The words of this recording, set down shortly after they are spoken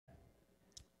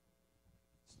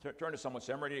Turn to someone and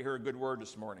say, I'm ready to hear a good word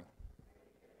this morning.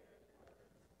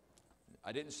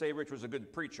 I didn't say Rich was a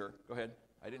good preacher. Go ahead.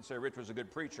 I didn't say Rich was a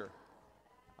good preacher.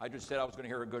 I just said I was going to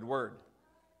hear a good word.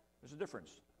 There's a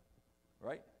difference,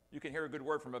 right? You can hear a good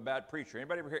word from a bad preacher.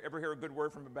 Anybody ever hear a good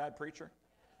word from a bad preacher?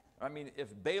 I mean,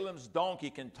 if Balaam's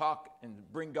donkey can talk and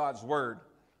bring God's word,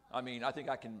 I mean, I think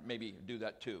I can maybe do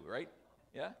that too, right?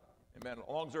 Yeah? Amen. As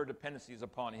long as our dependency is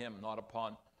upon him, not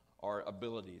upon our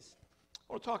abilities.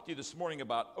 I want to talk to you this morning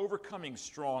about overcoming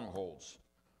strongholds.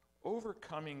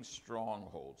 Overcoming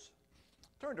strongholds.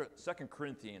 Turn to 2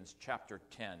 Corinthians chapter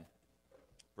 10,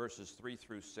 verses 3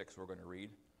 through 6 we're going to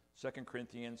read. 2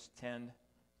 Corinthians 10,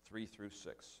 3 through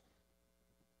 6.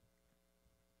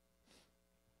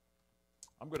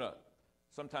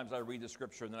 Sometimes I read the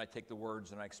scripture and then I take the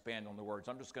words and I expand on the words.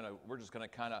 We're just going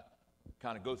to kind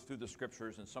of go through the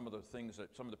scriptures and some of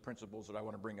the principles that I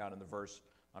want to bring out in the verse.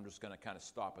 I'm just going to kind of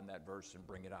stop in that verse and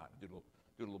bring it out. Do it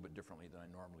a little bit differently than I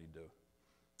normally do.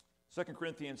 2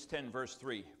 Corinthians 10, verse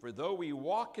 3. For though we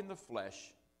walk in the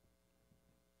flesh,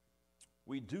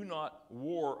 we do not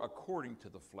war according to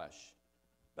the flesh.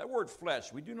 That word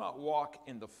flesh, we do not walk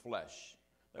in the flesh.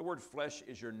 That word flesh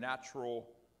is your natural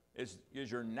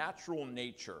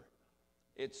nature.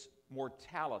 It's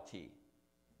mortality.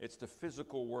 It's the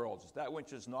physical world. It's that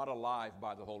which is not alive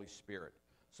by the Holy Spirit.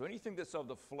 So anything that's of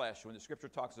the flesh, when the scripture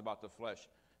talks about the flesh,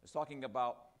 it's talking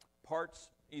about parts,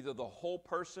 either the whole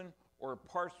person or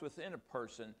parts within a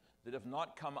person that have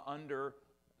not come under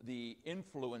the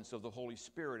influence of the Holy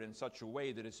Spirit in such a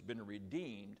way that it's been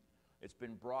redeemed, it's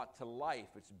been brought to life,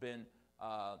 it's been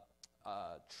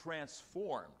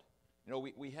transformed. You know,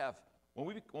 we have,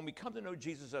 when we come to know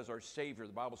Jesus as our Savior,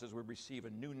 the Bible says we receive a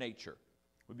new nature.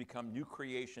 We become new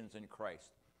creations in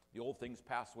Christ. The old things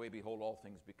pass away, behold, all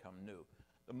things become new.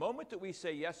 The moment that we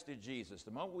say yes to Jesus,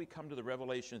 the moment we come to the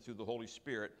revelation through the Holy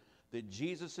Spirit that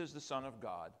Jesus is the Son of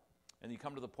God, and you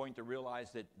come to the point to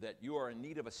realize that you are in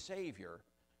need of a Savior,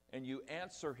 and you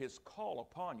answer his call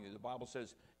upon you. The Bible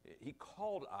says he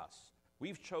called us.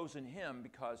 We've chosen him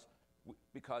because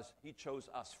he chose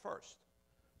us first.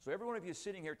 So every one of you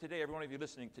sitting here today, every one of you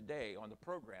listening today on the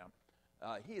program,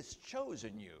 he has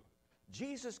chosen you.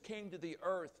 Jesus came to the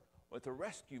earth with a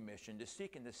rescue mission to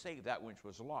seek and to save that which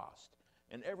was lost.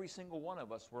 And every single one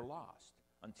of us were lost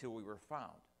until we were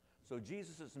found. So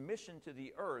Jesus' mission to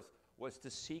the earth was to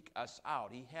seek us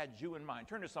out. He had you in mind.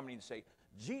 Turn to somebody and say,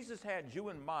 Jesus had you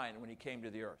in mind when he came to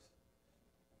the earth.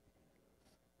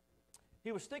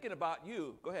 He was thinking about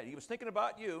you. Go ahead. He was thinking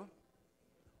about you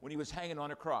when he was hanging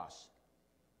on a cross.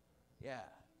 Yeah.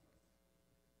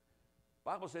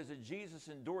 The Bible says that Jesus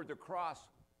endured the cross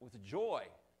with joy.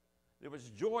 There was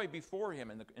joy before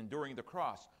him in enduring the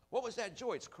cross. What was that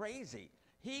joy? It's crazy.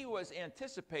 He was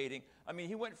anticipating,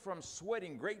 he went from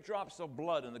sweating great drops of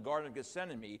blood in the Garden of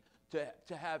Gethsemane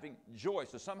to having joy.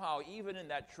 So somehow, even in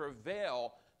that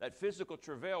travail, that physical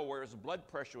travail where his blood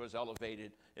pressure was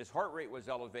elevated, his heart rate was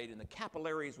elevated, and the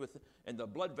capillaries and the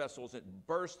blood vessels, it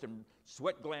burst and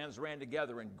sweat glands ran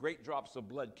together and great drops of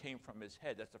blood came from his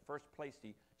head. That's the first place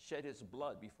he shed his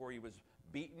blood before he was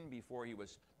beaten, before he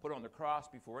was put on the cross,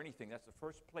 before anything. That's the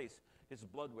first place his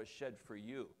blood was shed for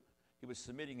you. He was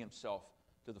submitting himself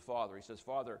to the Father. He says,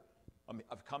 Father,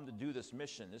 I've come to do this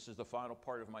mission. This is the final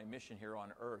part of my mission here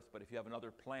on earth. But if you have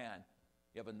another plan,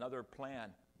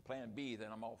 plan B, then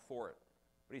I'm all for it.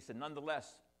 But he said,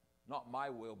 nonetheless, not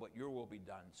my will, but your will be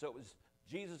done. So it was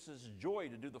Jesus' joy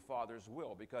to do the Father's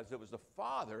will because it was the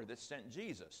Father that sent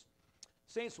Jesus.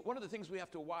 Saints, one of the things we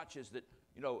have to watch is that,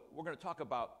 we're going to talk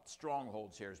about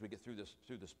strongholds here as we get through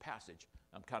this passage.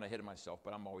 I'm kind of ahead of myself,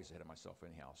 but I'm always ahead of myself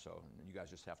anyhow. So you guys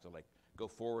just have to go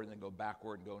forward and then go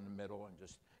backward and go in the middle. And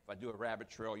just, if I do a rabbit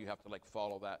trail, you have to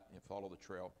follow that and follow the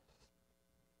trail.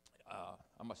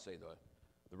 I must say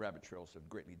the rabbit trails have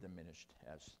greatly diminished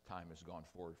as time has gone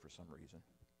forward for some reason.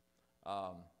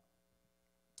 I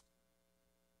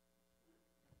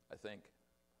think,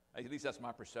 at least that's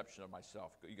my perception of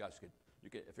myself. You guys could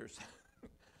if there's,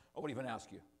 I won't even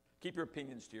ask you. Keep your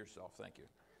opinions to yourself. Thank you.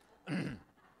 I'm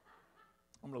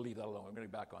going to leave that alone. I'm going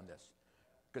to get back on this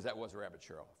because that was a rabbit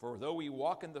trail. For though we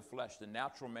walk in the flesh, the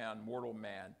natural man, mortal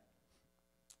man,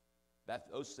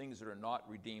 those things that are not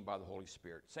redeemed by the Holy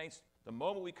Spirit. Saints, the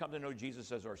moment we come to know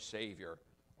Jesus as our Savior,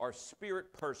 our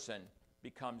spirit person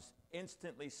becomes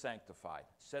instantly sanctified,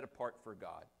 set apart for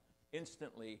God.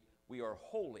 Instantly, we are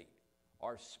holy.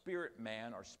 Our spirit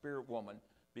man, our spirit woman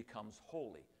becomes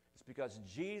holy. It's because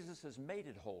Jesus has made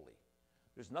it holy.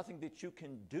 There's nothing that you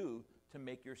can do to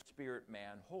make your spirit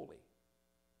man holy.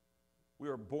 We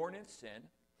are born in sin.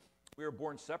 We are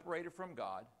born separated from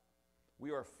God.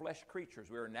 We are flesh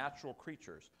creatures. We are natural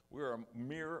creatures. We are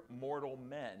mere mortal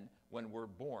men when we're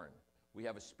born. We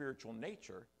have a spiritual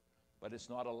nature, but it's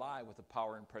not alive with the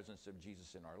power and presence of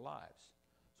Jesus in our lives.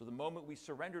 So the moment we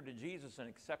surrender to Jesus and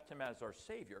accept him as our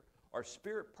Savior, our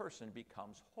spirit person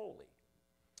becomes holy.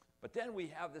 But then we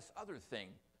have this other thing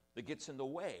that gets in the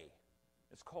way.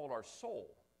 It's called our soul.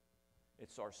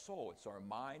 It's our soul. It's our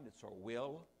mind. It's our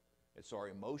will. It's our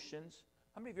emotions.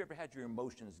 How many of you ever had your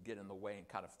emotions get in the way and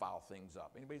kind of foul things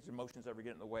up? Anybody's emotions ever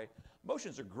get in the way?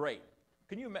 Emotions are great.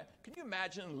 Can you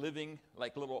imagine living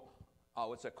like little,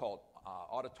 what's that called,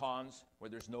 autotons, where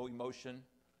there's no emotion?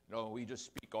 You know, we just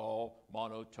speak all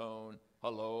monotone.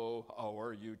 Hello, how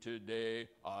are you today?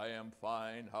 I am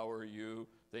fine. How are you?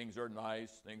 Things are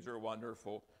nice. Things are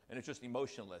wonderful. And it's just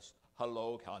emotionless.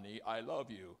 Hello, honey, I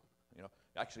love you. You know,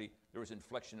 actually, there was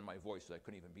inflection in my voice, so I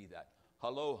couldn't even be that.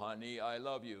 Hello, honey, I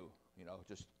love you. You know,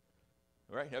 just,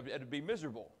 right? It'd be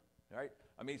miserable, right?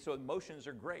 I mean, so emotions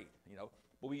are great, you know,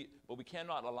 but we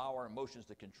cannot allow our emotions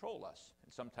to control us.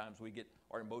 And sometimes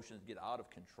our emotions get out of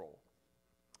control.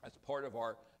 That's part of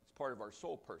our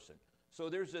soul person. So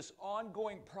there's this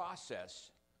ongoing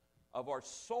process of our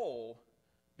soul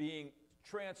being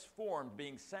transformed,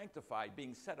 being sanctified,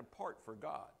 being set apart for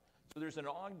God. So there's an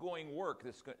ongoing work.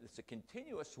 It's a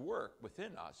continuous work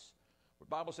within us. The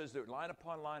Bible says that line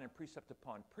upon line and precept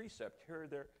upon precept, here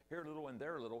a little and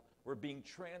there a little, we're being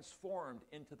transformed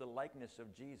into the likeness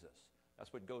of Jesus.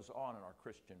 That's what goes on in our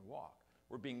Christian walk.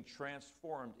 We're being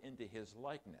transformed into his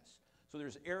likeness. So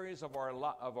there's areas of our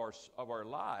lives,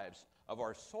 of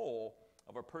our soul,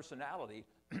 of our personality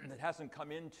that hasn't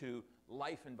come into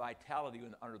life and vitality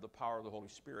under the power of the Holy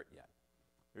Spirit yet.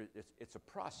 It's a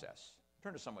process.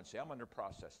 Turn to someone and say, I'm under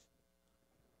process.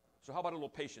 So how about a little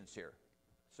patience here?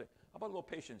 Say, how about a little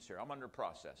patience here? I'm under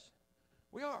process.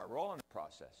 We are. We're all under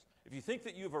process. If you think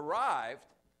that you've arrived,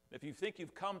 if you think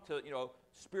you've come to,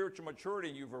 spiritual maturity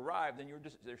and you've arrived, then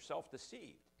you're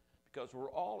self-deceived, because we're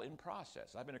all in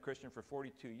process. I've been a Christian for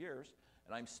 42 years,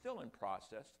 and I'm still in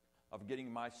process of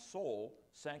getting my soul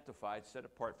sanctified, set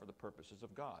apart for the purposes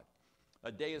of God.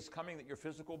 A day is coming that your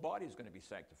physical body is going to be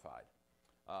sanctified.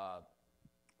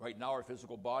 Right now, our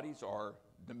physical bodies are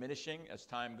diminishing as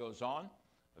time goes on.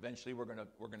 Eventually, we're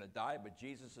going to die, but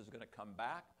Jesus is going to come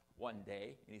back one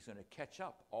day, and he's going to catch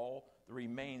up all the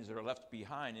remains that are left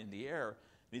behind in the air,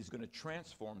 and he's going to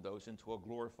transform those into a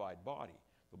glorified body.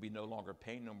 There'll be no longer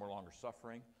pain, no more longer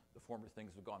suffering. The former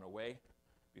things have gone away.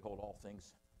 Behold, all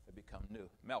things have become new.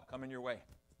 Mel, come in your way.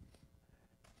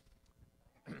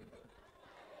 That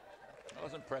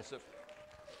was impressive.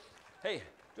 Hey,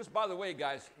 just by the way,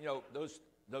 guys,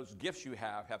 those gifts you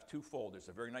have twofold. There's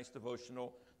a very nice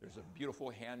devotional. There's a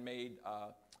beautiful handmade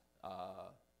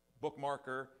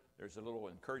bookmarker. There's a little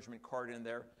encouragement card in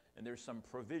there. And there's some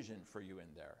provision for you in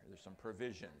there. There's some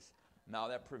provisions. Now,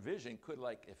 that provision could,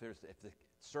 if the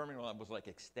sermon was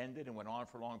extended and went on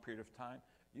for a long period of time,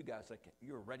 you guys,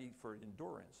 you're ready for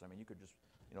endurance. I mean, you could just,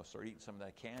 start eating some of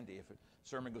that candy. If a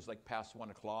sermon goes past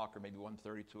 1 o'clock or maybe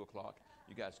 1:30, 2 o'clock,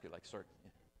 you guys could start.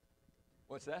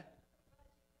 What's that?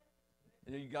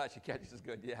 You guys, you catch this is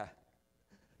good, yeah.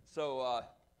 So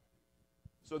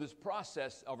this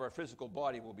process of our physical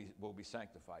body will be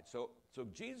sanctified. So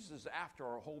Jesus is after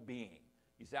our whole being.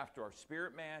 He's after our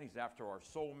spirit man. He's after our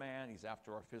soul man. He's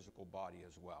after our physical body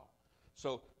as well.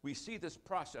 So we see this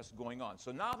process going on.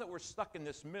 So now that we're stuck in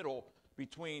this middle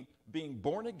between being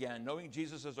born again, knowing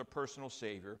Jesus as our personal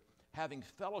Savior, having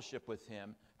fellowship with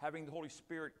him, having the Holy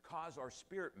Spirit cause our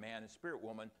spirit man and spirit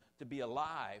woman to be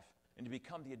alive and to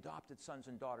become the adopted sons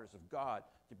and daughters of God,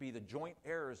 to be the joint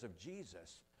heirs of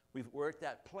Jesus. We're at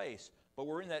that place, but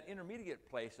we're in that intermediate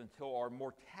place until our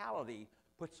mortality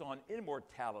puts on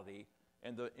immortality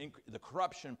and the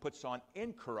corruption puts on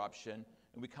incorruption,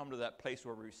 and we come to that place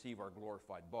where we receive our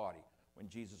glorified body when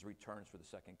Jesus returns for the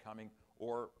second coming,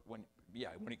 or when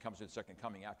he comes to the second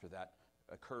coming after that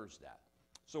occurs that.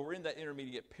 So we're in that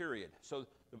intermediate period. So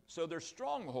there's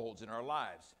strongholds in our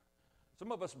lives.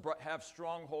 Some of us have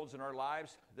strongholds in our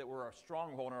lives that were a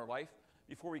stronghold in our life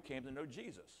before we came to know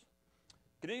Jesus.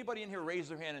 Can anybody in here raise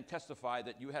their hand and testify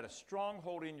that you had a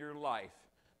stronghold in your life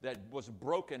that was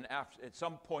broken at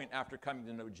some point after coming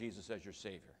to know Jesus as your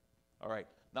Savior? All right.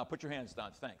 Now put your hands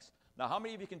down. Thanks. Now, how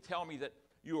many of you can tell me that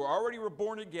you were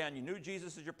born again, you knew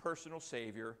Jesus as your personal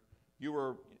Savior, you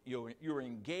were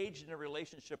engaged in a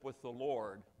relationship with the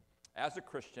Lord as a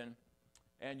Christian,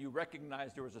 and you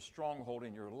recognized there was a stronghold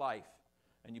in your life,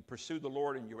 and you pursued the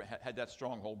Lord and you had that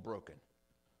stronghold broken?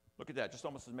 Look at that. Just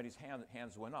almost as many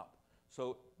hands went up.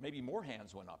 So maybe more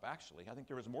hands went up, actually. I think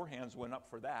there was more hands went up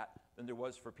for that than there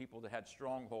was for people that had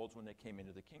strongholds when they came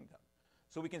into the kingdom.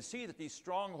 So we can see that these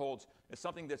strongholds is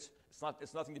something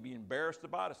it's nothing to be embarrassed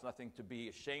about. It's nothing to be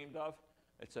ashamed of.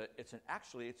 It's an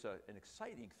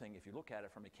exciting thing if you look at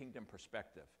it from a kingdom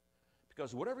perspective.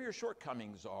 Because whatever your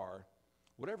shortcomings are,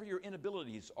 whatever your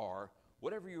inabilities are,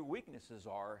 whatever your weaknesses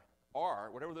are,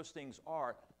 whatever those things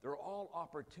are, they're all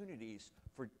opportunities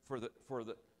for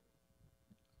the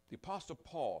Apostle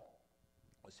Paul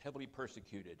was heavily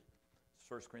persecuted.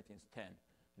 It's 1 Corinthians 10.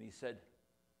 And he said,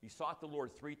 he sought the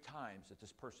Lord 3 times that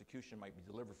this persecution might be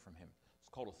delivered from him. It's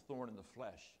called a thorn in the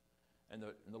flesh. And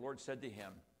the Lord said to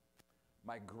him,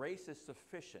 my grace is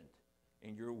sufficient.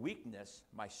 In your weakness,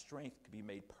 my strength can be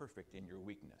made perfect in your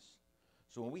weakness.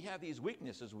 So when we have these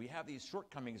weaknesses, we have these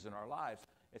shortcomings in our lives,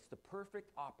 it's the perfect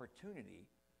opportunity.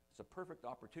 It's a perfect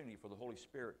opportunity for the Holy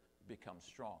Spirit to become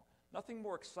strong. Nothing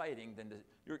more exciting than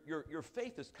your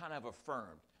faith is kind of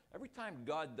affirmed. Every time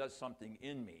God does something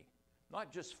in me,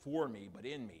 not just for me, but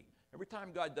in me, every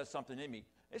time God does something in me,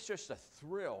 it's just a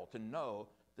thrill to know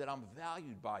that I'm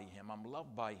valued by him, I'm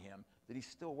loved by him, that he's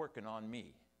still working on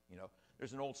me. You know,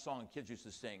 there's an old song kids used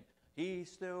to sing, he's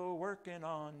still working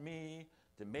on me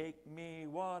to make me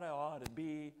what I ought to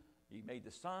be. He made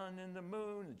the sun and the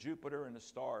moon, the Jupiter and the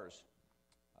stars.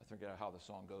 I forget how the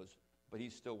song goes, but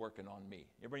he's still working on me.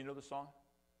 Everybody know the song?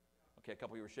 Okay, a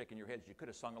couple of you were shaking your heads. You could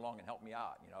have sung along and helped me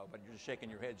out, you know, but you're just shaking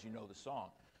your heads, you know the song.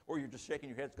 Or you're just shaking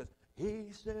your heads because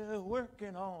he's still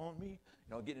working on me.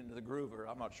 You know, get into the groove, or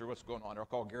I'm not sure what's going on. I'll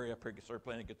call Gary up here, start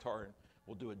playing a guitar, and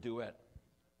we'll do a duet.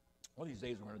 One of these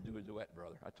days we're going to do a duet,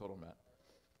 brother. I told him that.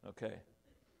 Okay.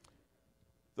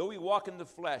 Though we walk in the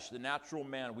flesh, the natural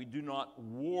man, we do not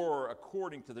war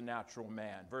according to the natural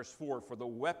man. Verse 4, for the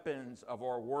weapons of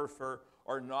our warfare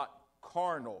are not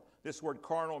carnal. This word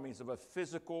carnal means of a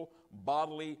physical,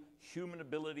 bodily, human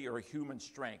ability or human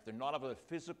strength. They're not of a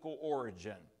physical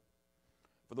origin.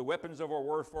 For the weapons of our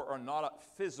warfare are not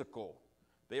physical.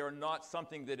 They are not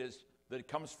something that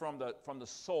comes from the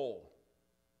soul.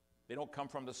 They don't come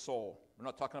from the soul. We're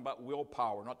not talking about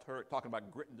willpower. We're not talking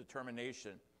about grit and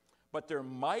determination. But they're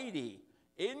mighty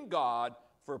in God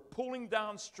for pulling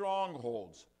down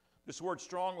strongholds. This word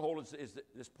stronghold is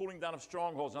this pulling down of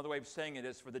strongholds. Another way of saying it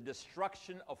is for the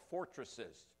destruction of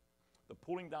fortresses. The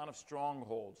pulling down of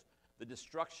strongholds. The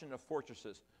destruction of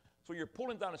fortresses. So you're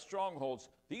pulling down of strongholds.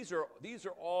 These are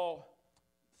all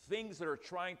things that are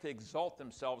trying to exalt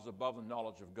themselves above the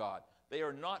knowledge of God. They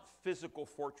are not physical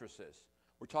fortresses.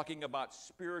 We're talking about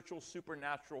spiritual,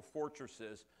 supernatural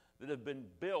fortresses that have been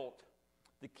built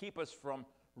to keep us from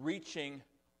reaching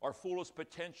our fullest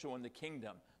potential in the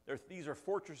kingdom. These are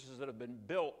fortresses that have been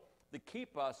built to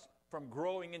keep us from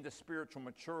growing into spiritual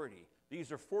maturity.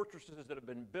 These are fortresses that have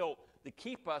been built to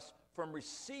keep us from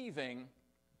receiving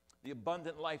the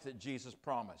abundant life that Jesus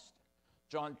promised.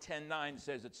 John 10:9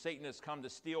 says that Satan has come to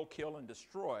steal, kill, and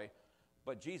destroy.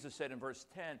 But Jesus said in verse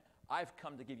 10, I've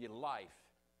come to give you life,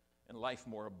 and life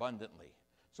more abundantly.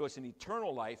 So it's an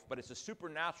eternal life, but it's a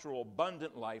supernatural,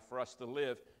 abundant life for us to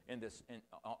live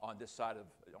on this side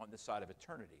of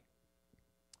eternity.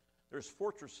 There's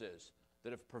fortresses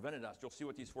that have prevented us. You'll see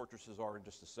what these fortresses are in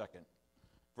just a second.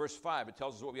 Verse 5, it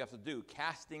tells us what we have to do.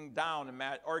 Casting down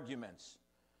arguments.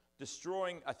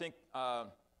 Destroying, I think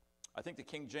the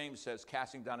King James says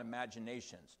casting down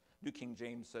imaginations. New King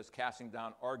James says casting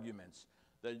down arguments.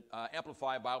 The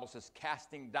Amplified Bible says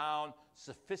casting down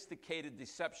sophisticated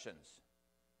deceptions.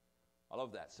 I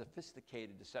love that,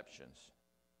 sophisticated deceptions.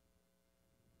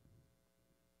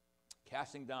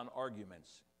 Casting down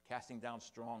arguments, casting down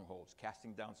strongholds,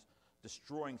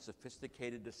 destroying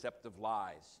sophisticated deceptive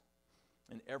lies,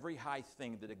 and every high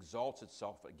thing that exalts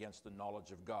itself against the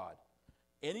knowledge of God.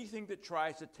 Anything that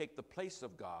tries to take the place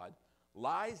of God,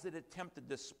 lies that attempt to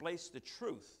displace the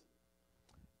truth,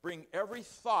 bring every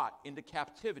thought into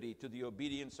captivity to the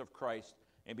obedience of Christ,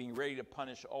 and being ready to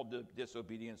punish all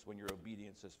disobedience when your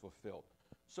obedience is fulfilled.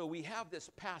 So we have this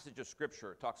passage of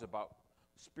Scripture. It talks about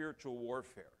spiritual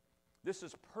warfare. This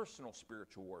is personal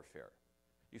spiritual warfare.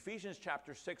 Ephesians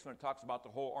chapter 6, when it talks about the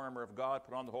whole armor of God,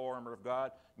 put on the whole armor of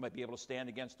God, you might be able to stand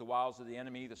against the wiles of the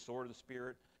enemy, the sword of the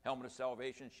Spirit, helmet of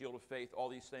salvation, shield of faith, all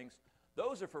these things.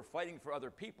 Those are for fighting for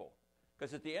other people.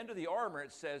 Because at the end of the armor,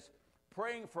 it says,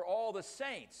 praying for all the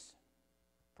saints.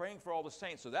 Praying for all the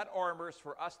saints. So that armor is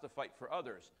for us to fight for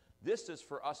others. This is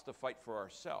for us to fight for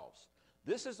ourselves.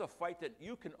 This is a fight that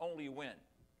you can only win,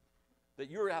 that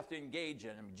you have to engage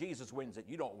in. I mean, Jesus wins it.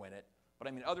 You don't win it. But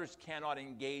I mean, others cannot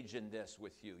engage in this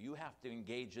with you. You have to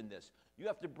engage in this. You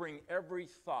have to bring every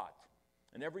thought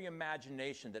and every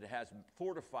imagination that has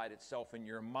fortified itself in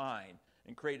your mind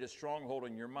and created a stronghold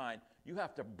in your mind. You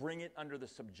have to bring it under the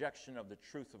subjection of the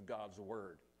truth of God's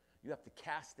word. You have to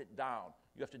cast it down.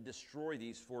 You have to destroy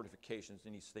these fortifications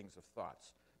and these things of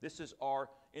thoughts. This is our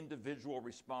individual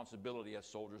responsibility as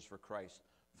soldiers for Christ,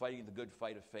 fighting the good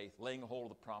fight of faith, laying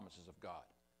hold of the promises of God.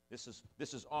 This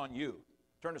is on you.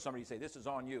 Turn to somebody and say, this is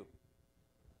on you.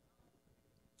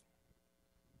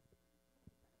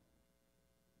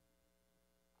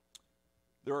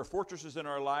 There are fortresses in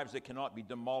our lives that cannot be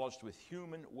demolished with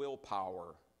human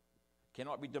willpower,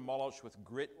 cannot be demolished with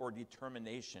grit or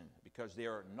determination, because they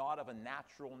are not of a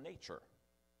natural nature.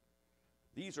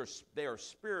 They are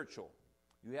spiritual.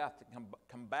 You have to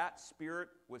combat spirit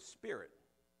with spirit.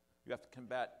 You have to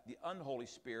combat the unholy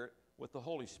spirit with the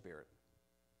Holy Spirit.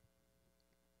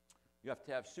 You have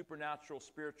to have supernatural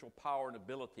spiritual power and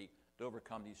ability to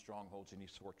overcome these strongholds and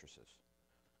these fortresses.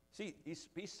 See,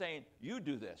 he's saying, you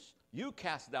do this. You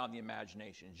cast down the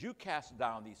imaginations. You cast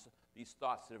down these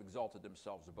thoughts that have exalted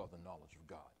themselves above the knowledge of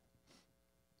God.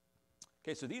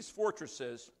 Okay, so these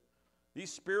fortresses,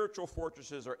 these spiritual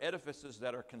fortresses, are edifices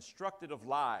that are constructed of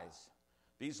lies.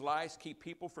 These lies keep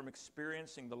people from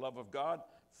experiencing the love of God,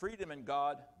 freedom in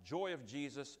God, joy of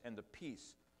Jesus, and the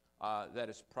peace that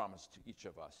is promised to each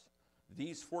of us.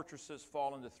 These fortresses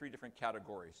fall into three different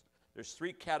categories. There's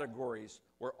three categories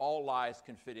where all lies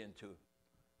can fit into.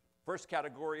 First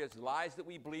category is lies that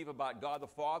we believe about God the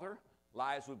Father,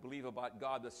 lies we believe about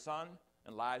God the Son,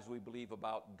 and lies we believe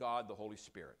about God the Holy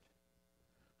Spirit.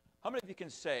 How many of you can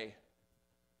say,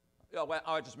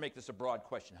 I'll just make this a broad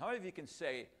question. How many of you can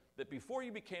say that before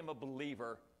you became a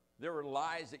believer, there were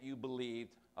lies that you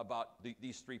believed about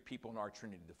these three people in our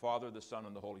Trinity, the Father, the Son,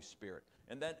 and the Holy Spirit?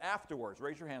 And then afterwards,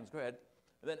 raise your hands, go ahead.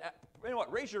 And then, you know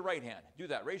what, raise your right hand. Do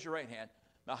that, raise your right hand.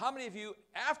 Now, how many of you,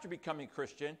 after becoming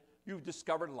Christian, you've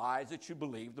discovered lies that you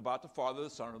believed about the Father, the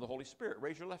Son, and the Holy Spirit?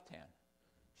 Raise your left hand.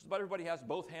 Just about everybody has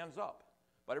both hands up.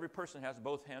 But every person has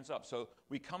both hands up. So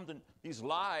we come to these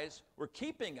lies were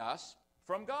keeping us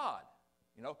from God.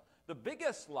 You know, the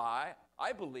biggest lie,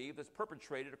 I believe, that's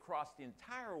perpetrated across the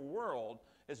entire world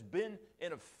has been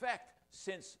in effect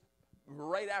since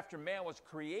right after man was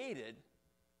created,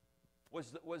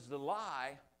 was the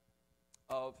lie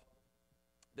of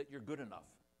that you're good enough.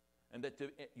 And that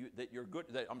you're good,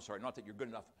 not that you're good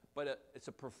enough, but it's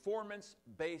a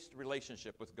performance-based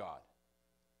relationship with God.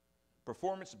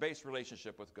 Performance-based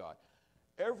relationship with God.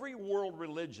 Every world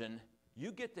religion,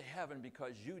 you get to heaven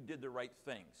because you did the right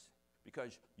things,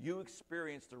 because you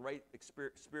experienced the right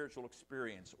spiritual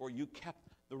experience, or you kept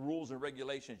the rules and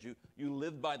regulations. You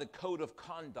lived by the code of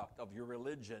conduct of your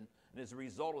religion, and as a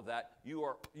result of that, you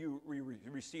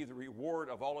receive the reward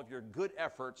of all of your good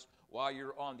efforts while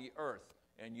you're on the earth,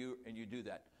 and you do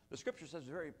that. The Scripture says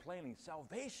very plainly,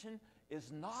 salvation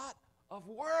is not of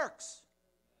works.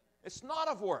 It's not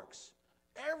of works.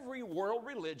 Every world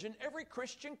religion, every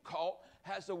Christian cult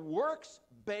has a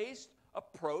works-based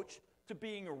approach to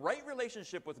being in right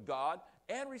relationship with God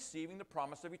and receiving the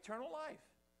promise of eternal life.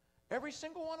 Every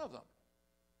single one of them.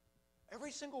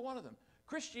 Every single one of them.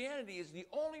 Christianity is the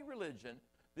only religion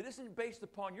that isn't based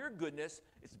upon your goodness.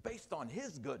 It's based on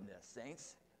His goodness,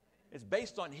 saints. It's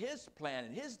based on His plan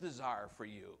and His desire for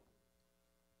you.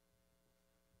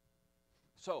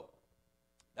 So,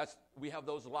 we have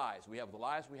those lies. We have the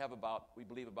lies we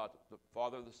believe about the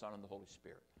Father, the Son, and the Holy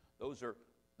Spirit. Those are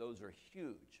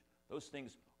huge. Those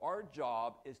things, our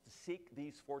job is to seek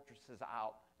these fortresses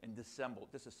out and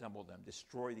disassemble them,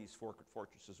 destroy these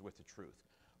fortresses with the truth.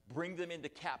 Bring them into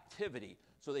captivity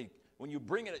so when you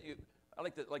bring it, I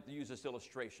like to use this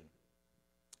illustration.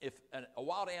 If a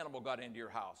wild animal got into your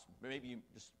house, maybe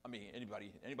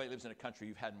anybody lives in a country,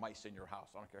 you've had mice in your house.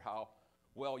 I don't care how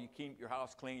well you keep your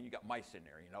house clean, you got mice in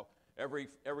there, you know.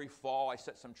 Every fall, I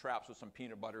set some traps with some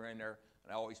peanut butter in there,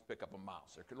 and I always pick up a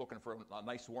mouse. They're looking for a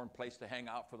nice warm place to hang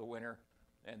out for the winter,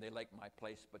 and they like my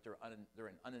place, but they're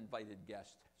an uninvited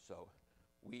guest. So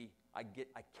I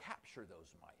capture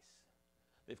those mice.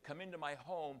 They've come into my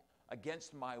home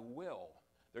against my will.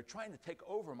 They're trying to take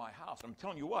over my house. I'm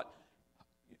telling you what,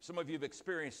 some of you have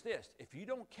experienced this. If you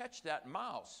don't catch that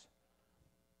mouse,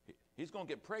 he's going to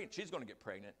get pregnant. She's going to get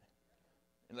pregnant.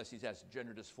 Unless he has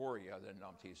gender dysphoria, then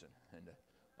I'm teasing. And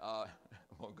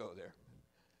won't go there.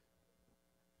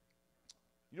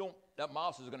 That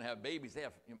mouse is going to have babies.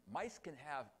 Mice can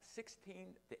have 16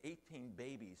 to 18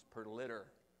 babies per litter.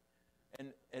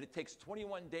 And it takes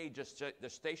 21-day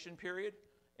gestation period.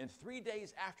 And 3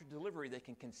 days after delivery, they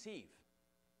can conceive.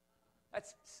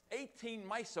 That's 18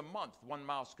 mice a month one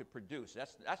mouse could produce.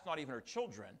 That's not even her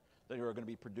children that are going to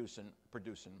be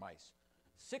producing mice.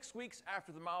 6 weeks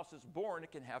after the mouse is born,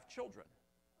 it can have children.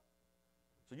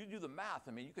 So you do the math.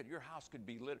 Your house could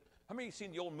be lit. How many of you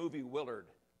seen the old movie Willard?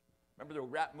 Remember the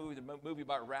rat movie, the movie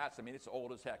about rats? I mean, it's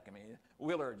old as heck. I mean,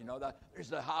 Willard, you know, there's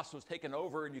the house was taken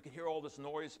over, and you could hear all this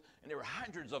noise, and there were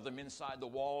hundreds of them inside the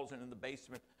walls and in the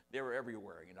basement. They were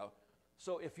everywhere, you know.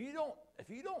 So if you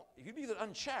leave it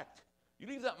unchecked, you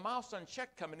leave that mouse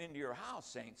unchecked coming into your house,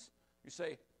 saints. You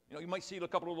say, you know, you might see a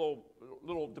couple of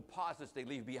little deposits they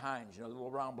leave behind, you know, little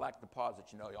round black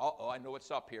deposits, you know. Oh, I know what's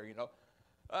up here, you know.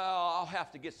 I'll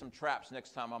have to get some traps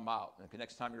next time I'm out. And the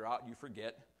next time you're out, you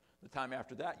forget. The time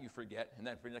after that, you forget. And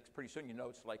then pretty soon, you know,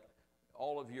 it's like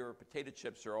all of your potato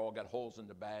chips are all got holes in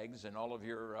the bags, and all of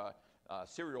your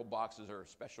cereal boxes or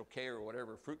Special K or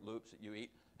whatever Fruit Loops that you eat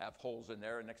have holes in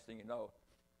there. And next thing you know,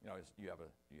 you have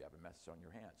a mess on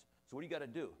your hands. So what do you got to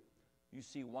do? You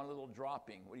see one little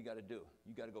dropping. What do you got to do?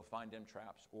 You got to go find them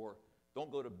traps, or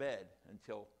don't go to bed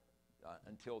until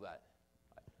that.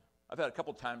 I've had a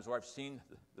couple times where I've seen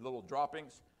the little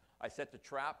droppings. I set the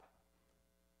trap,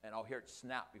 and I'll hear it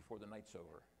snap before the night's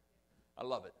over. I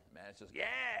love it, man. It says, yeah,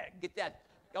 get that.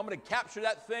 I'm going to capture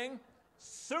that thing.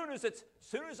 Soon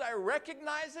as I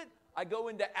recognize it, I go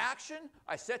into action.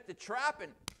 I set the trap,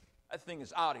 and that thing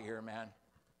is out of here, man.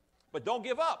 But don't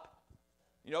give up,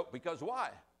 you know, because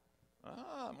why?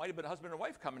 It might have been a husband and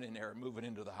wife coming in there and moving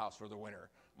into the house for the winter.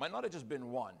 Might not have just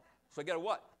been one. So I got to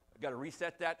what? I got to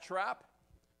reset that trap,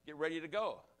 get ready to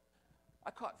go.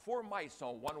 I caught 4 mice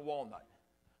on one walnut.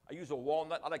 I use a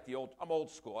walnut. I'm old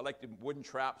school. I like the wooden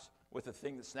traps with a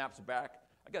thing that snaps back.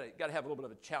 I got to have a little bit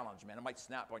of a challenge, man. It might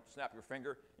snap your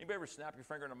finger. Anybody ever snap your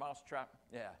finger in a mouse trap?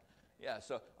 Yeah.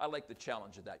 So I like the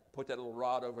challenge of that. Put that little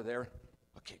rod over there.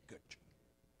 Okay, good.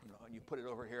 You know, and you put it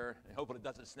over here and hope it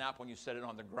doesn't snap when you set it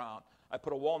on the ground. I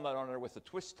put a walnut on there with a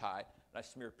twist tie, and I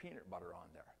smear peanut butter on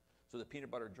there. So the peanut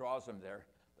butter draws them there.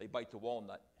 They bite the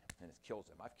walnut, and it kills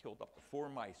them. I've killed up to 4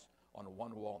 mice on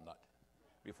one walnut.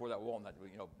 Before that walnut,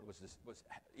 you know, was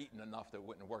eaten enough that it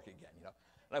wouldn't work again, you know.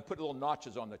 And I put little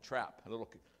notches on the trap.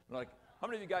 Like, how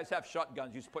many of you guys have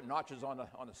shotguns? You used to put notches on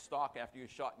the stock after you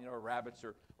shot, you know, rabbits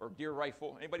or deer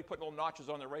rifle. Anybody put little notches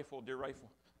on their rifle, deer rifle?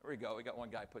 There we go. We got one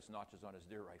guy puts notches on his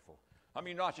deer rifle. How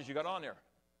many notches you got on there?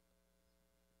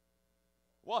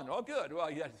 1. Oh, good.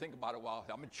 Well, you have to think about it while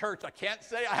I'm in church. I can't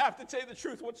say. I have to tell you the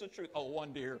truth. What's the truth? Oh,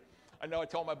 1 deer. I know I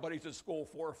told my buddies at school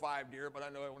 4 or 5 deer, but I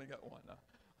know I only got 1. No,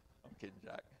 I'm kidding,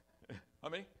 Jack. How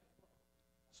many?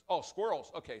 Oh,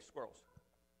 squirrels. Okay, squirrels.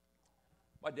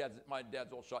 My dad's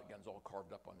old shotgun's all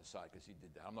carved up on the side because he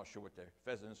did that. I'm not sure what they're,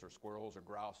 pheasants or squirrels or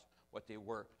grouse, what they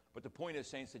were. But the point is,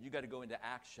 saints, that you got to go into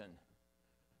action.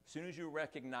 As soon as you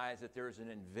recognize that there is an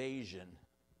invasion,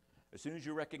 as soon as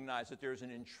you recognize that there's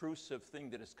an intrusive thing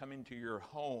that has come into your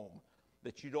home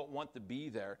that you don't want to be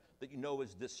there, that you know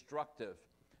is destructive,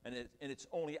 and it's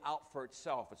only out for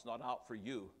itself. It's not out for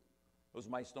you. Those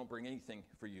mice don't bring anything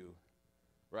for you,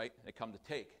 right? They come to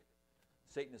take.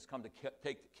 Satan has come to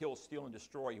kill, steal, and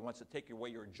destroy. He wants to take away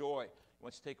your joy. He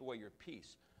wants to take away your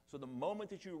peace. So the moment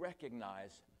that you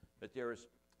recognize that there is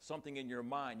something in your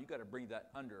mind, you got to bring that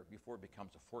under before it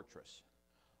becomes a fortress.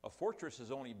 A fortress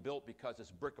is only built because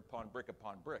it's brick upon brick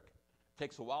upon brick. It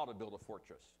takes a while to build a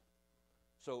fortress.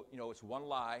 So, you know, it's one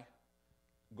lie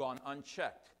gone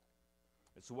unchecked.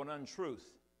 It's one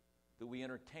untruth that we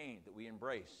entertain, that we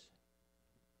embrace.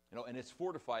 You know, and it's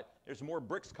fortified. There's more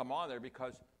bricks come on there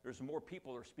because there's more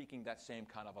people that are speaking that same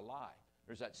kind of a lie.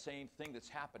 There's that same thing that's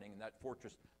happening in that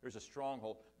fortress. There's a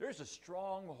stronghold. There's a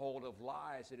stronghold of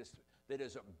lies that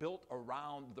is built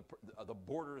around the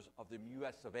borders of the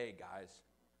U.S. of A., guys.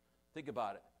 Think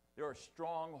about it. There are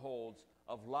strongholds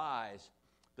of lies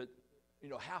that, you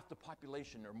know, half the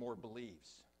population or more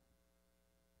believes.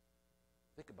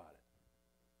 Think about it.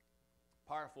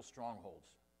 Powerful strongholds.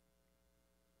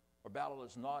 Our battle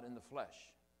is not in the flesh.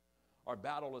 Our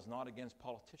battle is not against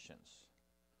politicians.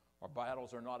 Our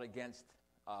battles are not against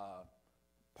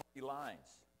party lines.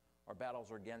 Our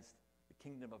battles are against the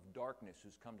kingdom of darkness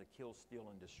who's come to kill, steal,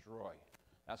 and destroy.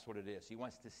 That's what it is. He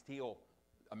wants to steal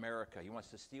America. He wants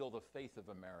to steal the faith of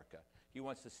America. He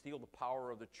wants to steal the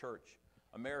power of the church.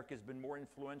 America has been more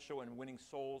influential in winning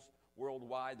souls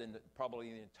worldwide than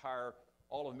probably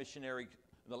all of missionary,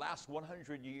 in the last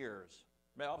 100 years.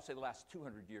 I'll say the last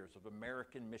 200 years of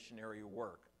American missionary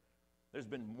work. There's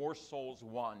been more souls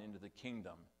won into the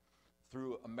kingdom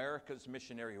through America's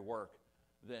missionary work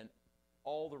than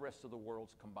all the rest of the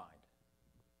world's combined.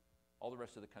 All the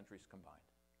rest of the countries combined.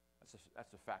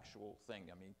 That's a factual thing.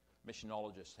 I mean,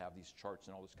 missionologists have these charts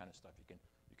and all this kind of stuff. You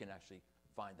can actually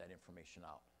find that information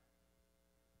out.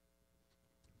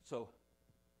 So,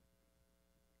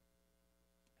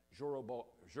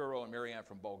 Juro and Marianne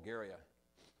from Bulgaria,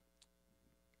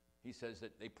 he says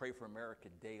that they pray for America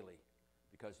daily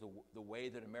because the way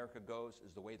that America goes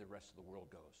is the way the rest of the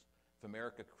world goes. If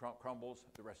America crumbles,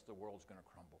 the rest of the world's going to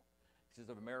crumble. He says,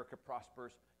 if America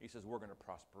prospers, he says, we're going to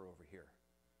prosper over here.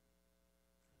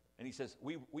 And he says,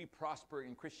 we prosper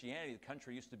in Christianity. The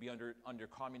country used to be under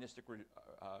communistic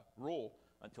rule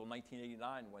until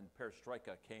 1989 when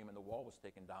perestroika came and the wall was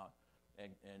taken down.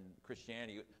 And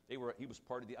Christianity, he was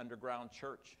part of the underground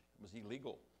church. It was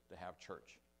illegal to have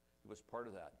church. He was part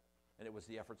of that. And it was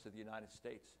the efforts of the United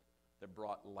States that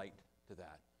brought light to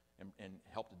that and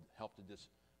helped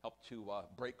to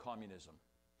break communism.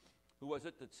 Who was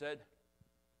it that said,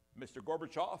 Mr.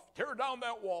 Gorbachev, tear down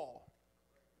that wall?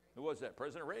 Who was that?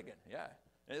 President Reagan, yeah.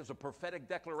 And it was a prophetic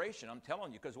declaration, I'm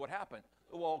telling you, because what happened?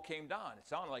 The wall came down. It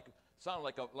sounded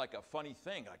like a funny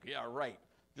thing, like, yeah, right.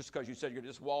 Just because you said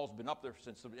this wall's been up there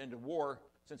since the end of World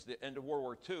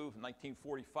War II,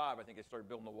 1945, I think they started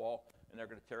building the wall, and they're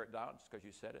going to tear it down just because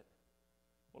you said it.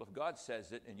 Well, if God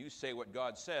says it and you say what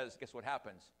God says, guess what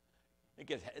happens?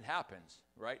 It happens,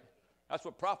 right? That's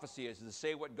what prophecy is to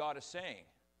say what God is saying.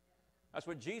 That's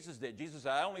what Jesus did. Jesus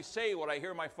said, I only say what I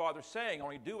hear my Father saying. I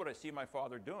only do what I see my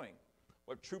Father doing.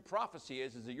 What true prophecy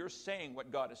is that you're saying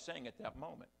what God is saying at that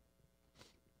moment.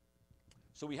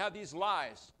 So we have these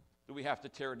lies that we have to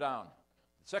tear down.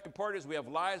 The second part is we have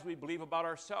lies we believe about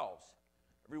ourselves.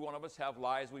 Every one of us have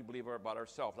lies we believe about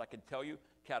ourselves. I can tell you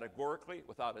categorically,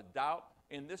 without a doubt,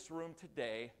 in this room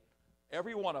today,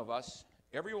 every one of us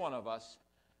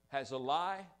has a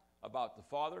lie about the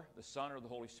Father, the Son, or the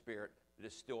Holy Spirit that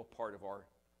is still a part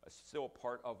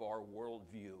of our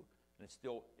worldview, and it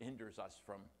still hinders us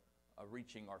from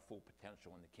reaching our full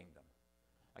potential in the kingdom.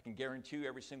 I can guarantee you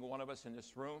every single one of us in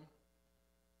this room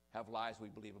have lies we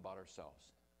believe about ourselves.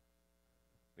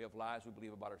 We have lies we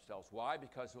believe about ourselves. Why?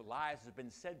 Because the lies have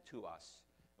been said to us,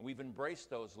 and we've embraced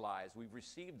those lies. We've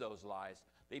received those lies.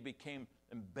 They became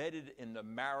embedded in the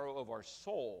marrow of our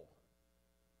soul,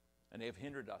 and they've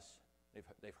hindered us.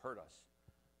 They've hurt us.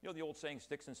 You know the old saying,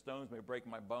 sticks and stones may break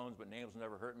my bones, but nails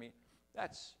never hurt me?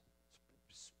 That's,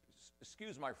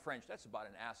 excuse my French, that's about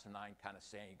an asinine kind of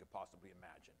saying you could possibly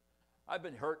imagine. I've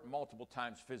been hurt multiple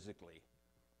times physically,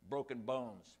 broken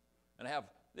bones, and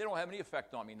they don't have any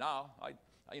effect on me now. I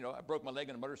broke my leg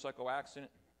in a motorcycle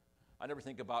accident. I never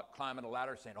think about climbing a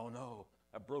ladder saying, oh no,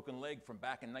 a broken leg from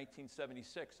back in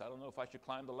 1976. I don't know if I should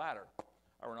climb the ladder.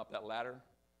 I run up that ladder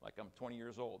like I'm 20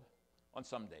 years old on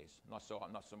some days. Not so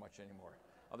much anymore.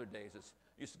 Other days, I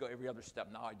used to go every other step.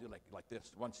 Now I do like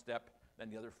this, one step, then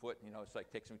the other foot. It's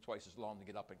like takes me twice as long to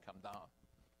get up and come down.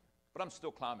 But I'm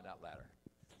still climbing that ladder.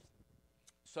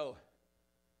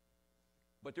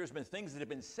 But there's been things that have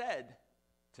been said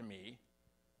to me,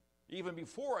 even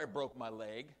before I broke my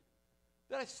leg,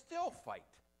 that I still fight,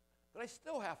 that I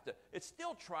still have to,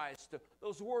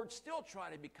 those words still try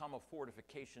to become a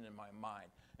fortification in my mind.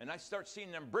 And I start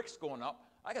seeing them bricks going up.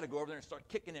 I got to go over there and start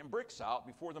kicking them bricks out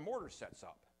before the mortar sets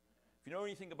up. If you know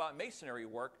anything about masonry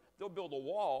work, they'll build a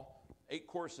wall 8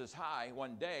 courses high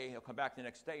one day. They'll come back the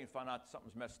next day and find out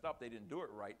something's messed up. They didn't do it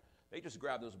right. They just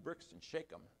grab those bricks and shake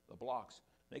them, the blocks.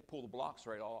 They pull the blocks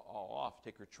right all off,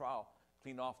 take your trowel,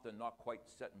 clean off the not quite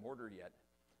set mortar yet,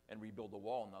 and rebuild the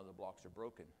wall. Now the blocks are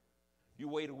broken. You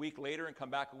wait a week later and come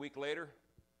back a week later,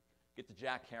 get the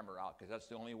jackhammer out, because that's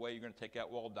the only way you're going to take that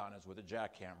wall down is with a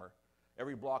jackhammer.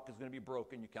 Every block is going to be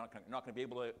broken. You're not going to be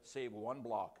able to save one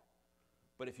block.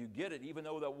 But if you get it, even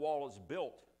though that wall is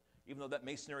built, even though that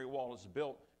masonry wall is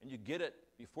built, and you get it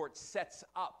before it sets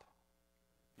up,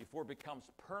 before it becomes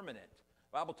permanent.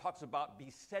 The Bible talks about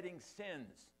besetting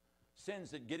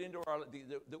sins that get into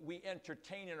that we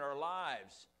entertain in our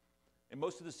lives. And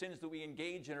most of the sins that we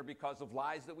engage in are because of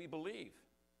lies that we believe.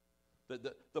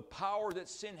 The power that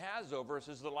sin has over us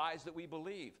is the lies that we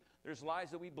believe. There's lies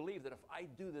that we believe that if I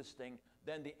do this thing,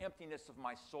 then the emptiness of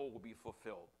my soul will be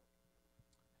fulfilled.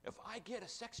 If I get a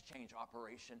sex change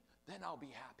operation, then I'll be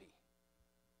happy.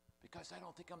 Because I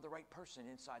don't think I'm the right person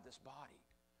inside this body.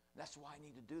 That's why I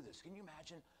need to do this. Can you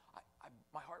imagine?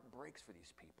 My heart breaks for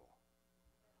these people.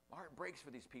 My heart breaks for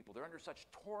these people. They're under such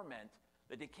torment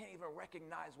that they can't even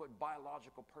recognize what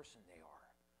biological person they are.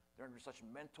 They're under such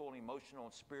mental and emotional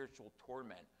and spiritual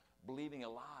torment, believing a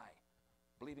lie,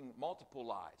 believing multiple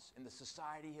lies. And the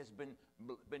society has been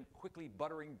quickly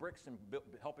buttering bricks and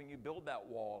helping you build that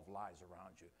wall of lies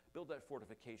around you. Build that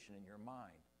fortification in your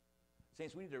mind.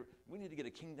 Saints, we need to get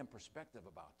a kingdom perspective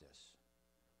about this.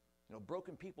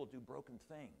 Broken people do broken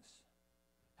things.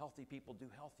 Healthy people do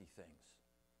healthy things.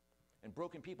 And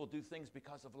broken people do things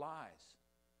because of lies.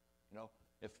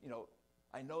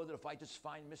 I know that if I just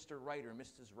find Mr. Right or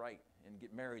Mrs. Right and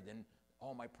get married, then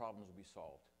all my problems will be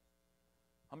solved.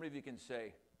 How many of you can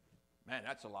say, man,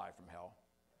 that's a lie from hell?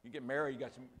 You get married,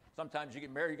 sometimes you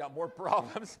get married, you got more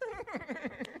problems.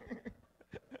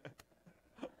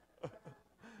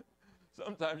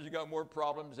 Sometimes you got more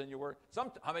problems than you were.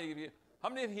 How many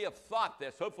of you have thought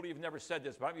this? Hopefully you've never said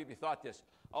this, but how many of you thought this?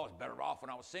 I was better off when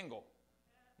I was single.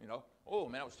 You know, oh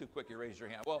man, that was too quick. You raised your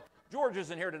hand. Well, George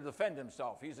isn't here to defend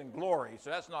himself. He's in glory, so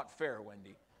that's not fair,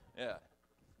 Wendy. Yeah.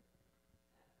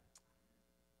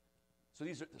 So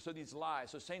these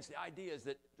lies. So saints, the idea is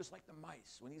that just like the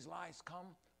mice, when these lies come,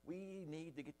 we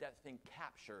need to get that thing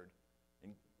captured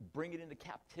and bring it into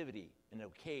captivity, into a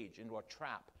cage, into a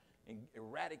trap, and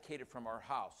eradicate it from our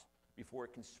house before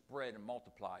it can spread and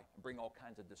multiply and bring all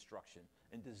kinds of destruction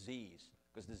and disease.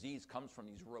 Because disease comes from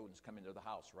these rodents coming into the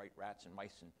house, right? Rats and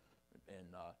mice and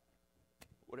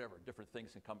whatever, different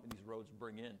things can come. And these rodents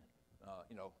bring in,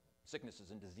 sicknesses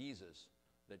and diseases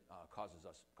that cause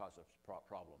us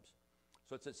problems.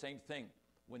 So it's the same thing.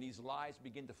 When these lies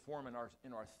begin to form in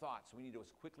our thoughts, we need to,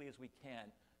 as quickly as we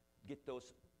can, get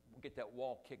that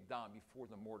wall kicked down before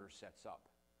the mortar sets up.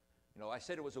 You know, I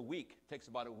said it was a week. It takes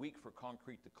about a week for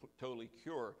concrete to totally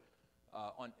cure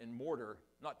in mortar.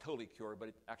 Not totally cure, but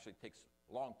it actually takes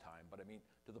a long time. But I mean,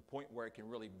 to the point where it can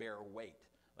really bear weight.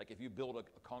 Like if you build a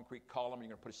concrete column, you're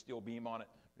going to put a steel beam on it.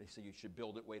 They say you should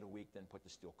build it, wait a week, then put the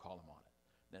steel column on it.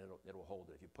 Then it'll hold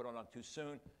it. If you put it on too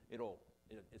soon,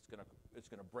 it's going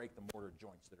to break the mortar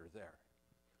joints that are there.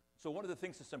 So one of the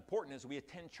things that's important is we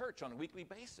attend church on a weekly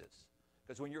basis.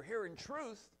 Because when you're hearing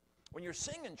truth, when you're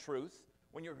singing truth,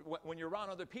 when you're around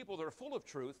other people that are full of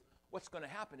truth, what's going to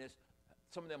happen is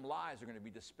some of them lies are going to be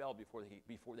dispelled before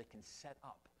they can set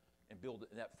up and build it.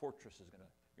 And that fortress is going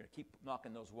to keep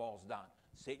knocking those walls down.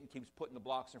 Satan keeps putting the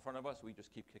blocks in front of us. We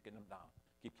just keep kicking them down.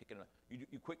 Keep kicking them.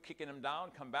 You quit kicking them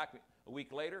down, come back a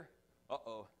week later,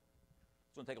 uh-oh.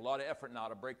 It's going to take a lot of effort now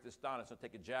to break this down. It's going to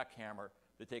take a jackhammer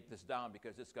to take this down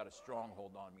because it's got a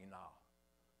stronghold on me now.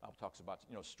 The Bible talks about,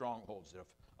 strongholds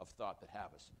of thought that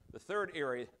have us. The third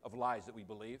area of lies that we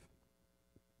believe,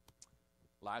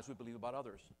 lies we believe about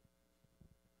others.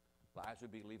 Lies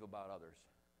we believe about others.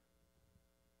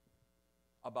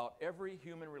 About every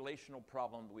human relational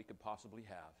problem that we could possibly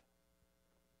have.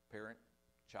 Parent,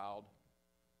 child,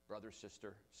 brother,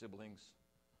 sister, siblings,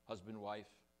 husband, wife,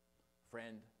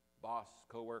 friend, boss,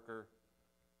 coworker,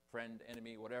 friend,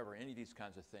 enemy, whatever, any of these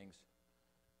kinds of things.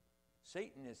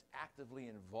 Satan is actively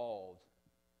involved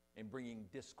in bringing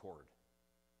discord.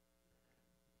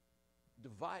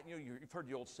 You've heard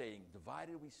the old saying,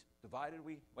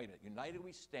 united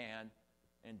we stand,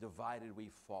 and divided we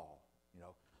fall.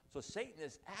 So Satan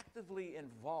is actively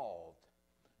involved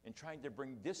in trying to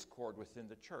bring discord within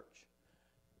the church.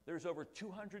 There's over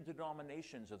 200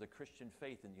 denominations of the Christian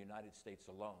faith in the United States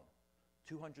alone.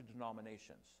 200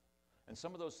 denominations. And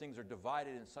some of those things are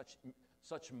divided in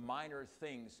such minor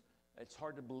things, it's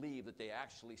hard to believe that they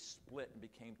actually split and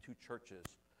became two churches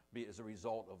as a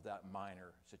result of that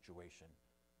minor situation.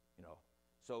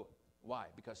 So why?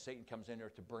 Because Satan comes in there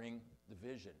to bring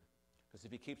division. Because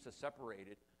if he keeps us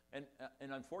separated, and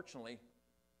unfortunately, it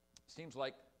seems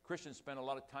like Christians spend a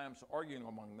lot of time arguing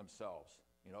among themselves.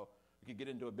 You could get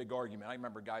into a big argument. I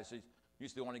remember guys who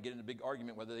used to want to get into a big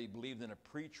argument whether they believed in a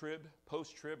pre-trib,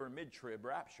 post-trib, or mid-trib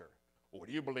rapture. Well, what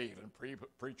do you believe in,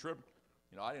 pre-trib?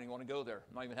 I didn't even want to go there.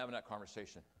 I'm not even having that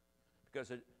conversation.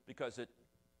 Because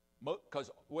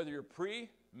whether you're pre,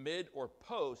 mid, or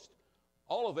post,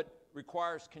 all of it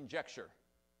requires conjecture.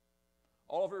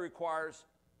 All of it requires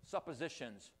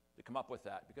suppositions to come up with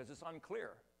that because it's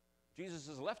unclear. Jesus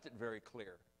has left it very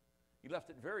clear. He left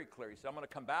it very clear. He said, I'm going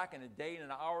to come back in a day and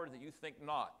an hour that you think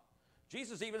not.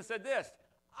 Jesus even said this,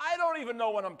 I don't even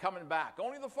know when I'm coming back.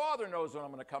 Only the Father knows when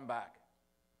I'm going to come back.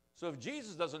 So if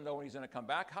Jesus doesn't know when he's going to come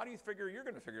back, how do you figure you're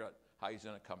going to figure out how he's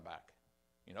going to come back?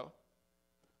 The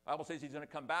Bible says he's going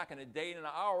to come back in a day and an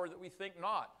hour that we think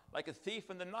not, like a thief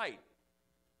in the night.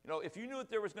 If you knew that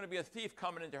there was going to be a thief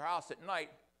coming into your house at night,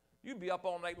 you'd be up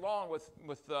all night long with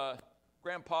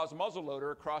Grandpa's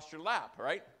muzzleloader across your lap,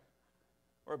 right?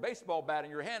 Or a baseball bat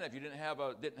in your hand if you didn't have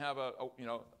a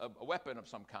weapon of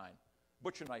some kind,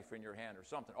 butcher knife in your hand or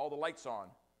something. All the lights on,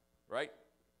 right?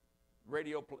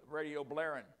 Radio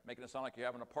blaring, making it sound like you're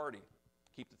having a party.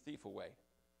 Keep the thief away.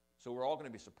 So we're all going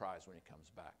to be surprised when he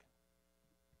comes back.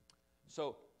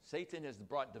 So Satan has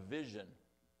brought division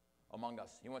among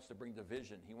us. He wants to bring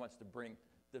division. He wants to bring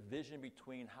division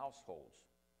between households.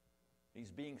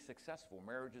 He's being successful.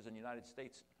 Marriages in the United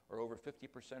States are over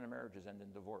 50% of marriages end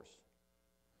in divorce.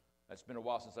 It's been a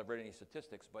while since I've read any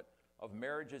statistics, but of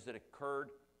marriages that occurred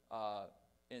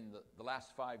in the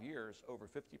last 5 years, over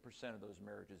 50% of those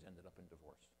marriages ended up in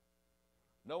divorce.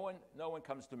 No one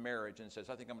comes to marriage and says,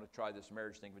 I think I'm going to try this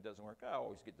marriage thing. If it doesn't work, I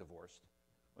always get divorced.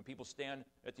 When people stand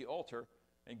at the altar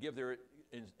and give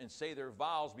and say their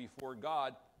vows before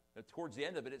God, towards the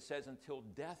end of it, it says, until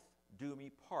death do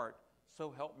me part,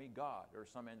 so help me God, or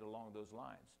some end along those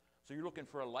lines. So you're looking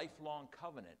for a lifelong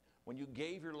covenant. When you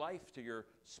gave your life to your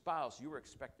spouse, you were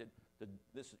expected to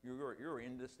you're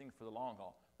in this thing for the long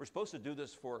haul. We're supposed to do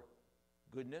this for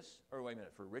goodness, or wait a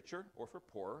minute, for richer or for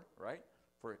poorer, right?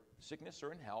 For sickness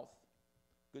or in health,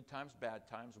 good times, bad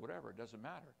times, whatever, it doesn't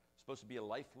matter. It's supposed to be a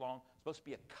lifelong, it's supposed to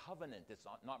be a covenant. It's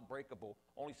not breakable,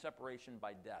 only separation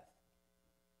by death.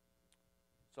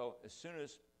 So as soon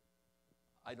as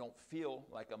I don't feel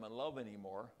like I'm in love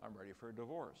anymore, I'm ready for a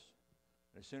divorce.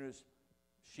 And as soon as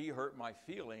she hurt my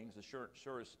feelings, as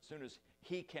soon as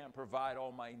he can't provide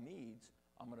all my needs,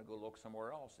 I'm going to go look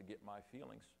somewhere else to get my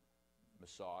feelings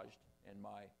massaged and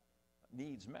my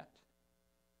needs met.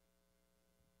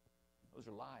 Those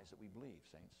are lies that we believe,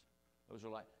 saints. Those are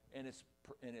lies. And it's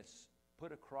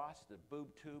put across the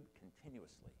boob tube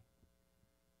continuously.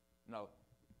 No,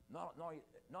 not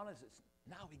as it's,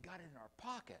 now we got it in our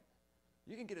pocket.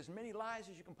 You can get as many lies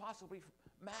as you can possibly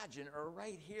imagine are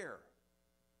right here.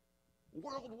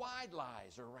 Worldwide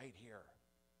lies are right here.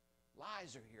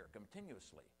 Lies are here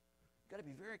continuously. You've got to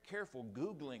be very careful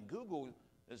Googling. Google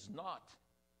is not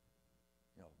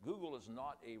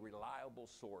a reliable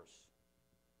source,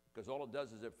 because all it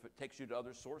does is it takes you to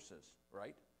other sources,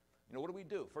 right? What do we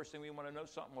do? First thing we want to know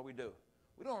something, what do?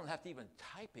 We don't have to even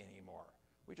type anymore.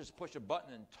 We just push a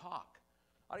button and talk.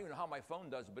 I don't even know how my phone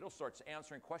does it, but it'll start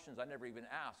answering questions I never even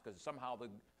asked, because somehow the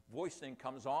voice thing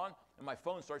comes on and my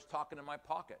phone starts talking in my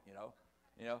pocket,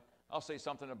 I'll say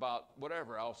something about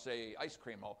whatever. I'll say ice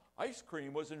cream. Ice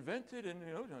cream was invented in,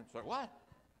 it's like, what?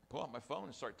 Pull out my phone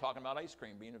and start talking about ice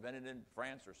cream being invented in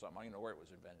France or something. I don't even know where it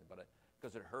was invented, but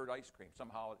because it heard ice cream,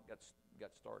 somehow it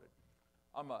got started.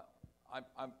 I'm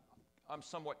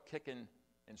somewhat kicking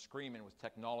and screaming with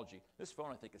technology. This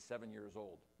phone, I think, is 7 years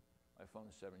old. My phone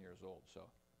is 7 years old, so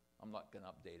I'm not going to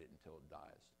update it until it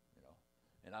dies,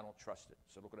 And I don't trust it.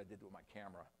 So look what I did with my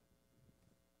camera.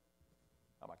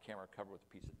 I have my camera covered with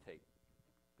a piece of tape.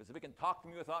 Because if it can talk to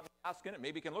me without me asking it,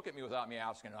 maybe it can look at me without me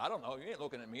asking it. I don't know. You ain't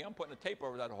looking at me. I'm putting a tape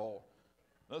over that hole.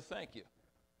 No, thank you.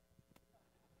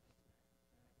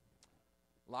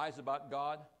 Lies about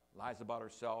God, lies about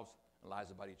ourselves, and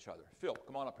lies about each other. Phil,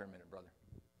 come on up here a minute, brother.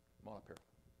 Come on up here.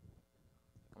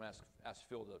 I'm going to ask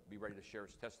Phil to be ready to share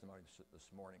his testimony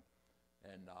this morning,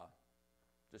 and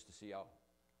just to see how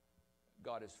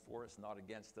God is for us, not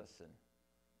against us. And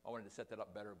I wanted to set that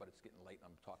up better, but it's getting late and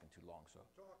I'm talking too long, so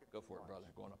go for it, brother.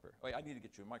 Going up here. Wait, I need to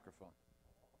get you a microphone.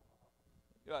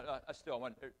 Yeah,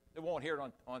 they won't hear it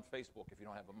on Facebook if you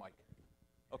don't have a mic.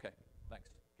 Okay, thanks.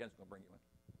 Ken's going to bring you in.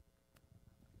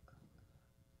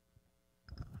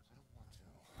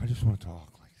 I just want to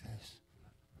talk like this.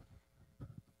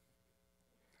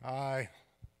 Hi,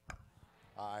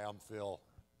 I'm Phil.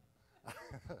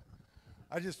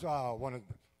 I just wanted,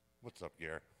 what's up,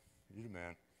 Gary? You the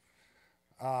man.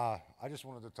 I just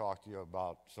wanted to talk to you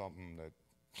about something that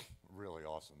really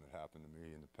awesome that happened to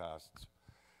me in the past,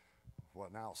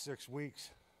 6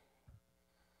 weeks.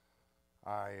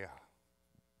 I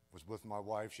was with my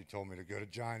wife. She told me to go to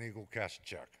Giant Eagle, cash a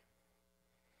check.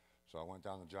 So I went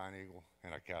down to Giant Eagle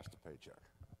and I cashed a paycheck.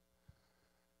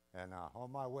 And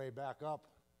on my way back up,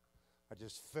 I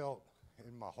just felt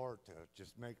in my heart to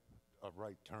just make a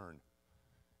right turn.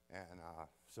 And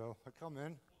so I come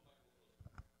in,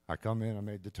 I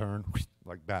made the turn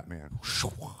like Batman.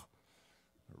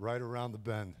 Right around the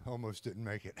bend, almost didn't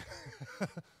make it.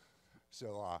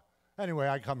 So anyway,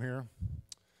 I come here,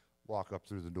 walk up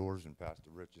through the doors, and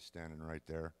Pastor Rich is standing right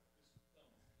there.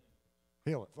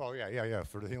 Healing. Oh, yeah,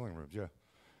 for the healing rooms, yeah.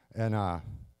 And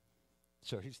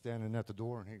so he's standing at the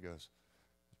door, and he goes,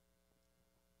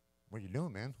 "What are you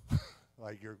doing, man?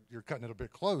 Like, you're cutting it a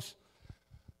bit close."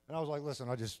 And I was like, "Listen,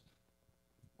 I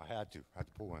had to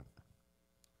pull in."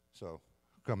 So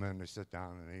come in, they sit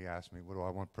down, and he asked me, "What do I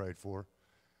want prayed for?"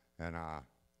 And I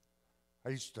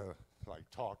used to,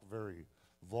 talk very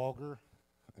vulgar,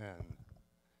 and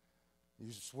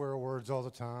used to swear words all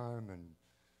the time, and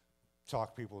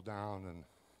talk people down, and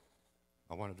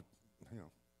I wanted to,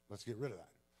 let's get rid of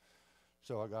that.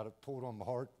 So I got it pulled on my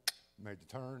heart, made the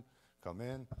turn, come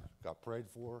in, got prayed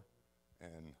for,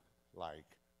 and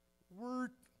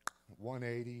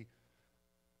 180.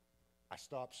 I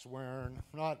stopped swearing,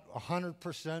 not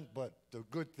 100%, but the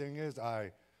good thing is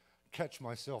I catch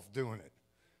myself doing it.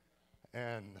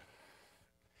 And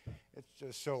it's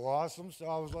just so awesome. So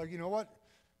I was like, you know what?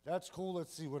 That's cool.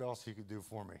 Let's see what else he could do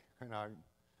for me. And I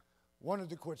wanted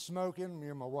to quit smoking. Me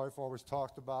and my wife always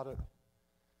talked about it.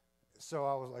 So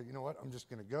I was like, you know what? I'm just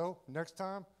going to go next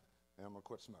time, and I'm going to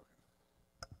quit smoking.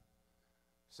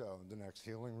 So the next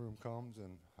healing room comes,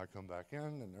 and I come back in,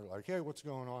 and they're like, "Hey, what's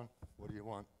going on? What do you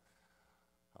want?"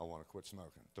 I want to quit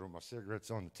smoking. Throw my cigarettes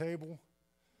on the table,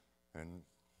 and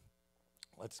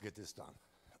let's get this done.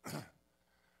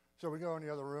 So we go in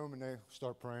the other room, and they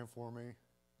start praying for me.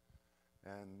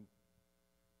 And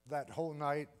that whole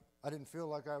night, I didn't feel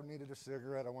like I needed a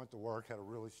cigarette. I went to work, had a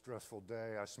really stressful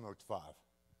day. I smoked 5.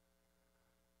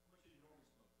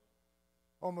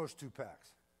 Almost 2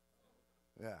 packs.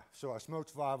 Yeah, so I smoked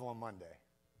 5 on Monday.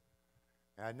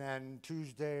 And then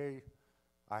Tuesday,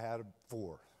 I had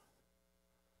 4.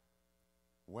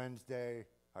 Wednesday,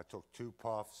 I took 2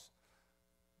 puffs,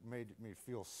 made me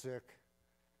feel sick,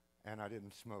 and I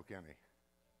didn't smoke any.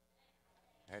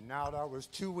 And now that was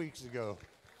 2 weeks ago.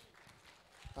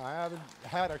 I haven't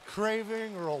had a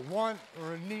craving or a want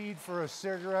or a need for a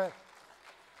cigarette.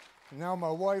 Now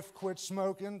my wife quit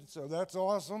smoking, so that's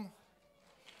awesome.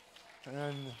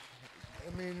 And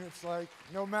I mean, it's like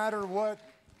no matter what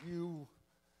you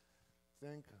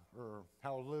think or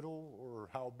how little or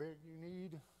how big you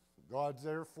need, God's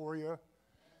there for you.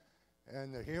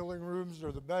 And the healing rooms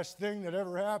are the best thing that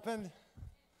ever happened.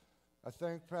 I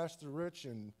thank Pastor Rich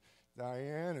and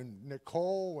Diane and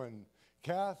Nicole and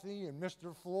Kathy and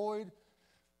Mr. Floyd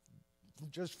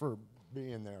just for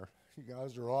being there. You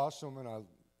guys are awesome, and I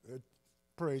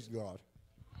praise God.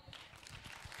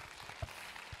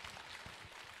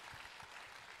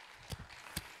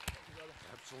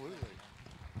 Absolutely.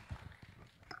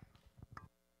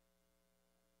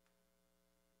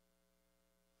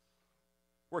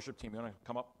 Worship team, you want to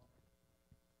come up?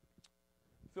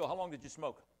 Phil, how long did you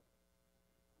smoke?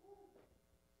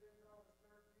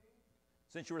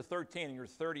 Since you were 13, and you're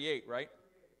 38, right?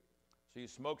 So you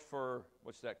smoked for,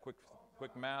 what's that, quick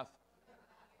math?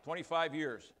 25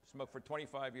 years. Smoked for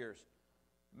 25 years.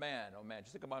 Man, oh man,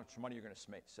 just think about how much money you're going to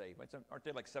save. Aren't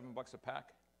they like $7 a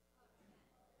pack?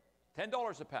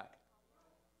 $10 a pack.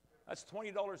 That's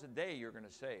 $20 a day you're going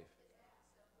to save.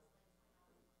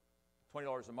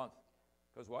 $20 a month.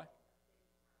 Because why?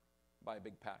 Buy a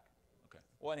big pack. Okay.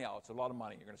 Well, anyhow, it's a lot of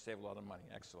money. You're going to save a lot of money.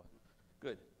 Excellent.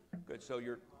 Good. Good. So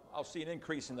I'll see an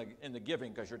increase in the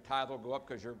giving because your tithe will go up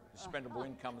because your spendable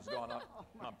income has gone up.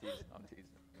 I'm teasing.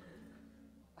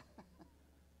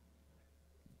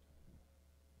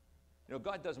 You know,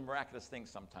 God does miraculous things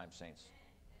sometimes, saints.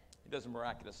 He does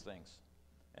miraculous things.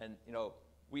 And, you know,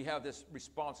 we have this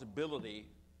responsibility,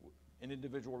 an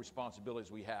individual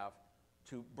responsibilities we have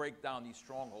to break down these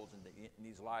strongholds in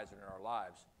these lives and in our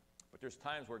lives. But there's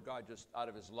times where God just, out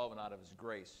of his love and out of his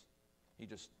grace, he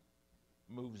just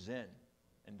moves in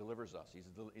and delivers us.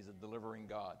 He's a delivering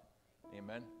God.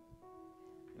 Amen?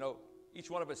 You know, each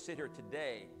one of us sit here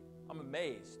today, I'm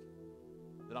amazed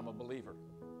that I'm a believer.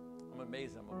 I'm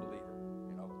amazed I'm a believer,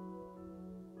 you know.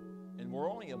 And we're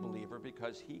only a believer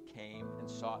because he came and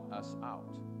sought us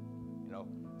out, you know.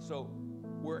 So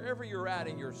wherever you're at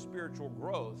in your spiritual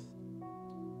growth,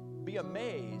 be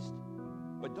amazed,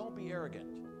 but don't be arrogant.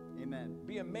 Amen.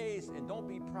 Be amazed and don't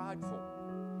be prideful.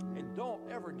 And don't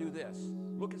ever do this.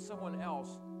 Look at someone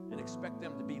else and expect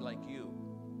them to be like you.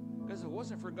 Because if it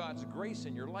wasn't for God's grace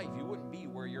in your life, you wouldn't be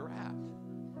where you're at.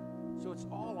 So it's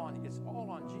all on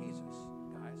Jesus,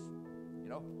 guys. You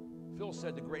know, Phil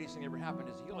said the greatest thing that ever happened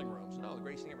is healing rooms. No, the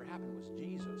greatest thing that ever happened was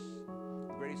Jesus.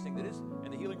 The greatest thing that is,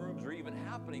 and the healing rooms are even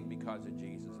happening because of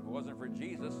Jesus. If it wasn't for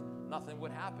Jesus, nothing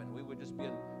would happen. We would just be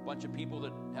a bunch of people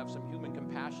that have some human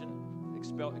compassion,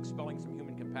 expelling some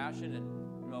human compassion, and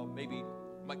you know, maybe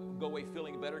might go away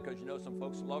feeling better because you know some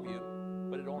folks love you,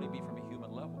 but it'd only be from a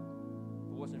human level.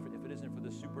 If it isn't for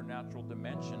the supernatural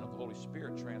dimension of the Holy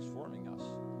Spirit transforming us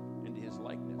into his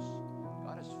likeness.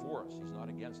 God is for us. He's not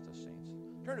against us, saints.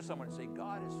 Turn to someone and say,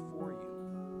 God is for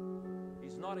you.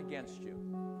 He's not against you.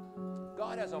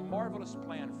 God has a marvelous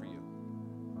plan for you.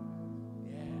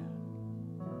 Yeah.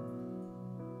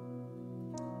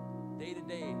 Day to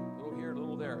day, little here,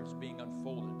 little there, it's being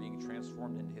unfolded, being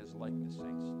transformed into his likeness,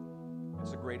 saints.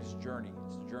 It's the greatest journey.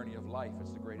 It's the journey of life.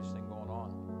 It's the greatest thing going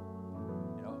on.